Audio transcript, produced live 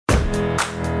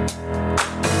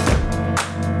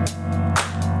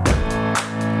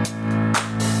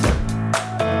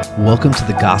Welcome to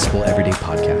the Gospel Everyday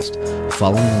Podcast,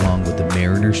 following along with the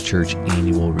Mariners Church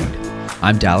annual read.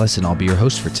 I'm Dallas, and I'll be your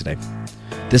host for today.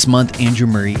 This month, Andrew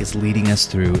Murray is leading us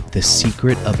through The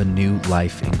Secret of a New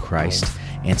Life in Christ,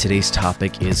 and today's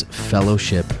topic is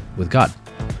fellowship with God.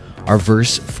 Our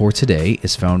verse for today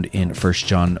is found in 1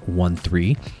 John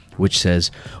 1:3, which says,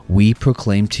 "We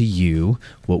proclaim to you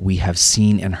what we have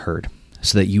seen and heard,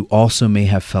 so that you also may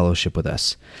have fellowship with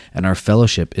us. And our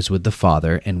fellowship is with the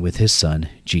Father and with his Son,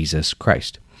 Jesus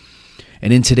Christ."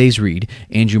 And in today's read,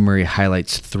 Andrew Murray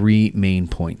highlights three main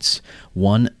points.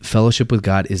 1, fellowship with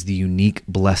God is the unique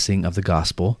blessing of the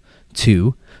gospel.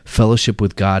 2, fellowship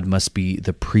with God must be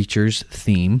the preacher's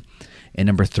theme. And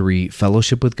number 3,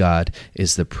 fellowship with God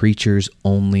is the preacher's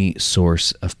only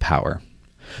source of power.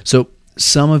 So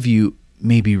some of you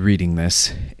may be reading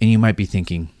this and you might be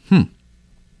thinking,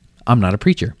 I'm not a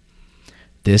preacher.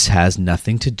 This has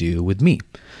nothing to do with me.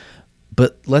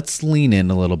 But let's lean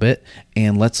in a little bit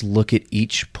and let's look at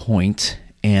each point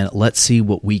and let's see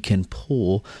what we can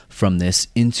pull from this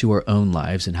into our own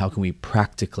lives and how can we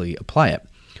practically apply it.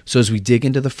 So as we dig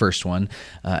into the first one,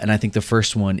 and I think the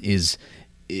first one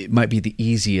it might be the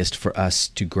easiest for us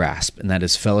to grasp, and that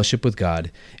is fellowship with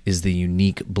God is the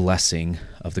unique blessing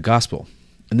of the gospel.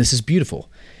 And this is beautiful.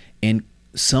 And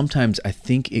sometimes I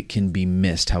think it can be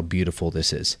missed how beautiful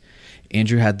this is.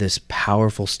 Andrew had this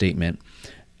powerful statement,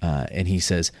 and he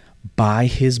says, "By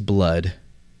his blood,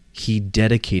 he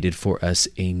dedicated for us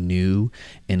a new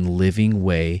and living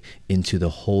way into the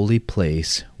holy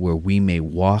place where we may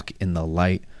walk in the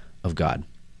light of God."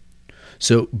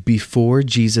 So before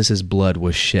Jesus' blood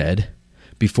was shed,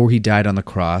 before he died on the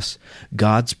cross,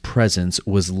 God's presence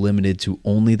was limited to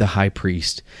only the high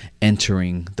priest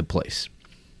entering the place.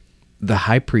 The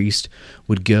high priest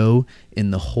would go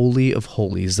in the Holy of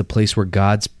Holies, the place where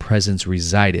God's presence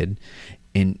resided,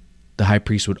 and the high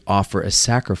priest would offer a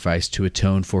sacrifice to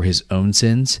atone for his own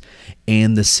sins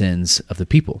and the sins of the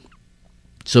people.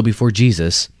 So before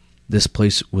Jesus, this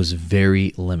place was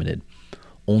very limited.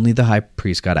 Only the high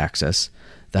priest got access.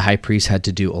 The high priest had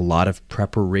to do a lot of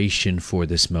preparation for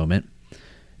this moment.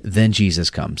 Then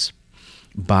Jesus comes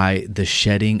by the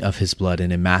shedding of his blood.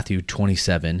 And in Matthew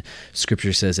 27,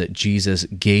 Scripture says that Jesus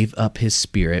gave up his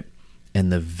spirit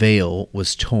and the veil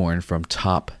was torn from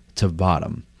top to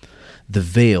bottom. The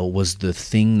veil was the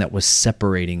thing that was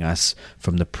separating us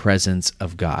from the presence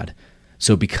of God.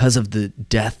 So because of the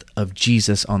death of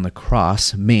Jesus on the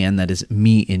cross, man, that is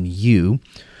me and you,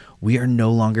 we are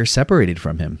no longer separated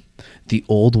from him. The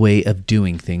old way of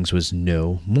doing things was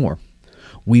no more.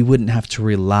 We wouldn't have to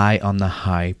rely on the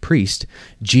high priest.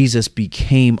 Jesus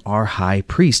became our high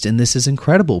priest, and this is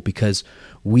incredible because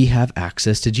we have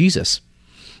access to Jesus.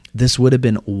 This would have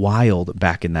been wild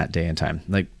back in that day and time.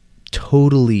 Like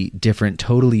totally different,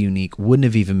 totally unique, wouldn't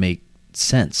have even made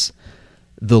sense.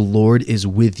 The Lord is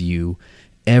with you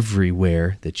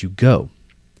everywhere that you go.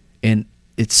 And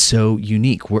it's so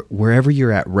unique. Wherever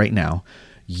you're at right now,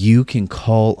 you can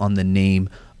call on the name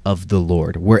of the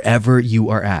Lord, wherever you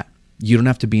are at. You don't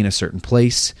have to be in a certain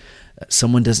place.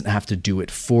 Someone doesn't have to do it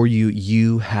for you.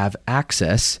 You have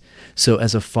access. So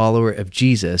as a follower of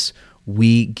Jesus,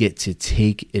 we get to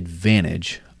take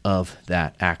advantage of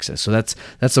that access. So that's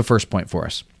the first point for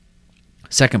us.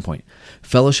 Second point,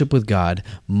 fellowship with God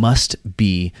must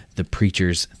be the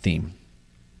preacher's theme.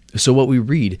 So what we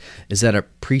read is that a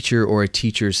preacher or a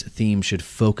teacher's theme should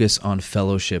focus on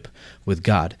fellowship with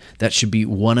God. That should be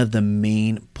one of the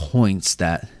main points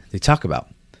that they talk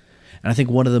about. And I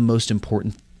think one of the most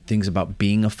important things about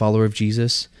being a follower of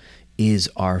Jesus is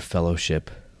our fellowship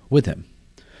with him.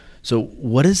 So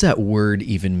what does that word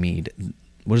even mean?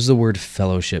 What does the word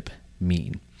fellowship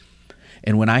mean?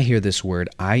 And when I hear this word,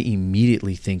 I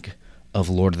immediately think of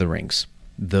Lord of the Rings,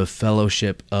 the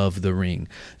fellowship of the ring,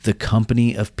 the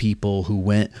company of people who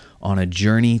went on a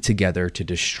journey together to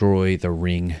destroy the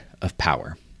ring of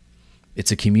power.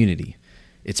 It's a community.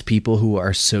 It's people who are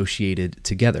associated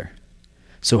together.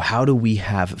 So how do we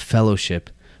have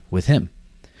fellowship with him?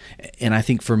 And I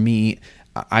think for me,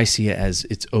 I see it as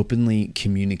it's openly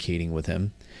communicating with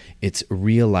him. It's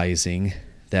realizing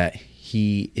that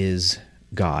he is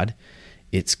God.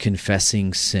 It's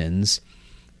confessing sins.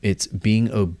 It's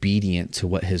being obedient to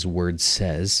what his word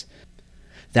says.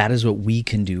 That is what we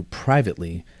can do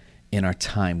privately in our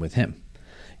time with him.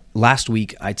 Last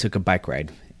week, I took a bike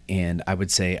ride, and I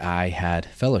would say I had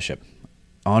fellowship.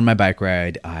 On my bike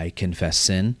ride, I confessed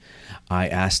sin. I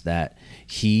asked that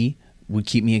he would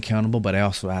keep me accountable, but I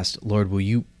also asked, Lord, will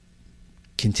you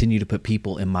continue to put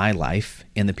people in my life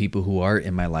and the people who are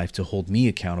in my life to hold me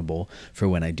accountable for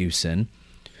when I do sin?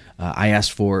 I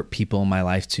asked for people in my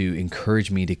life to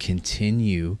encourage me to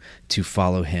continue to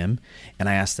follow him. And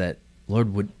I asked that,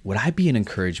 Lord, would I be an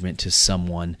encouragement to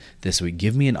someone this week?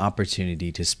 Give me an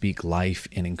opportunity to speak life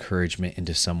and encouragement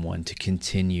into someone to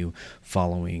continue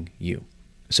following you.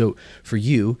 So for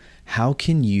you, how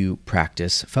can you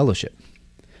practice fellowship?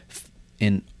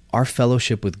 In our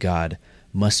fellowship with God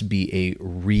must be a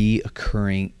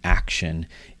reoccurring action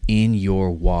in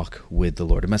your walk with the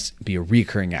Lord. It must be a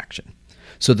recurring action.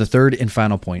 So the third and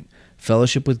final point,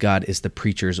 fellowship with God is the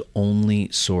preacher's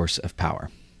only source of power.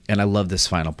 And I love this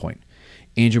final point.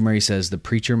 Andrew Murray says the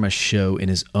preacher must show in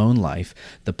his own life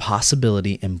the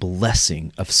possibility and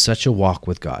blessing of such a walk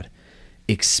with God.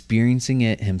 Experiencing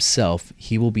it himself,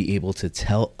 he will be able to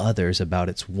tell others about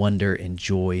its wonder and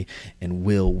joy, and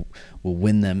will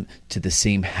win them to the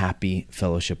same happy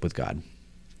fellowship with God.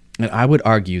 And I would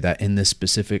argue that in this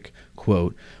specific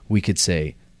quote, we could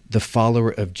say, the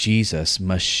follower of Jesus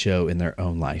must show in their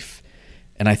own life.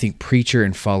 And I think preacher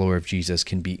and follower of Jesus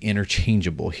can be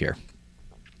interchangeable here.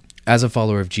 As a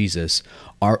follower of Jesus,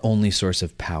 our only source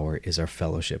of power is our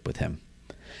fellowship with him.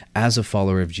 As a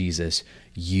follower of Jesus,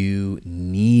 you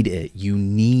need it. You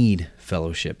need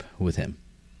fellowship with him.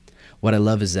 What I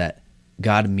love is that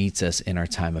God meets us in our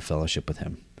time of fellowship with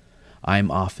him. I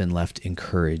am often left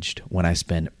encouraged when I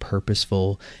spend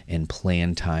purposeful and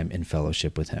planned time in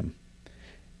fellowship with him.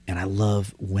 And I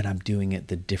love when I'm doing it,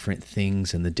 the different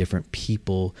things and the different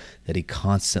people that he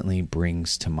constantly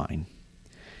brings to mind.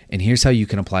 And here's how you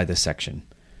can apply this section.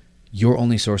 Your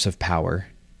only source of power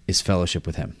is fellowship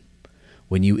with him.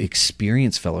 When you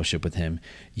experience fellowship with him,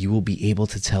 you will be able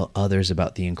to tell others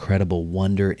about the incredible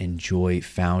wonder and joy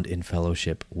found in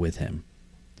fellowship with him.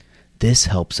 This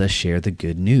helps us share the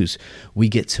good news. We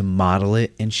get to model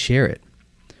it and share it.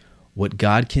 What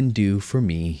God can do for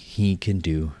me, he can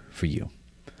do for you.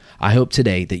 I hope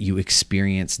today that you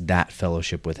experience that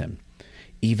fellowship with him,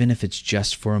 even if it's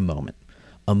just for a moment.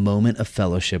 A moment of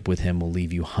fellowship with him will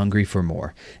leave you hungry for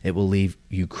more. It will leave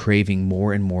you craving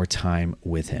more and more time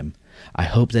with him. I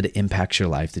hope that it impacts your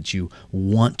life, that you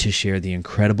want to share the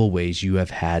incredible ways you have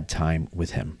had time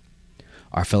with him.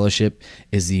 Our fellowship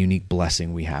is the unique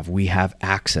blessing we have. We have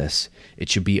access. It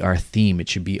should be our theme. It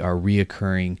should be our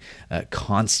reoccurring,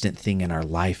 constant thing in our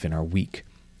life, in our week.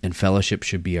 And fellowship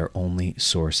should be our only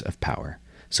source of power.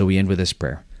 So we end with this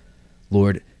prayer.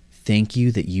 Lord, thank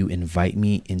you that you invite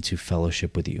me into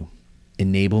fellowship with you.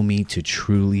 Enable me to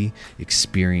truly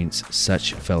experience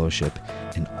such fellowship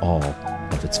in all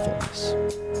of its fullness.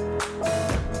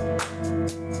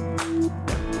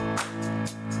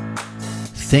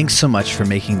 Thanks so much for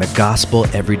making the Gospel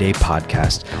Everyday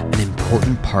podcast an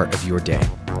important part of your day.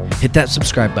 Hit that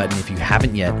subscribe button if you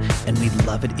haven't yet, and we'd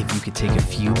love it if you could take a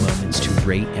few moments to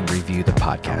rate and review the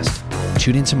podcast.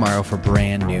 Tune in tomorrow for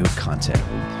brand new content.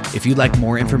 If you'd like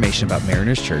more information about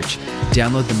Mariners Church,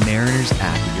 download the Mariners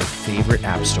app in your favorite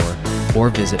app store or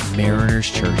visit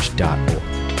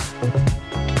marinerschurch.org.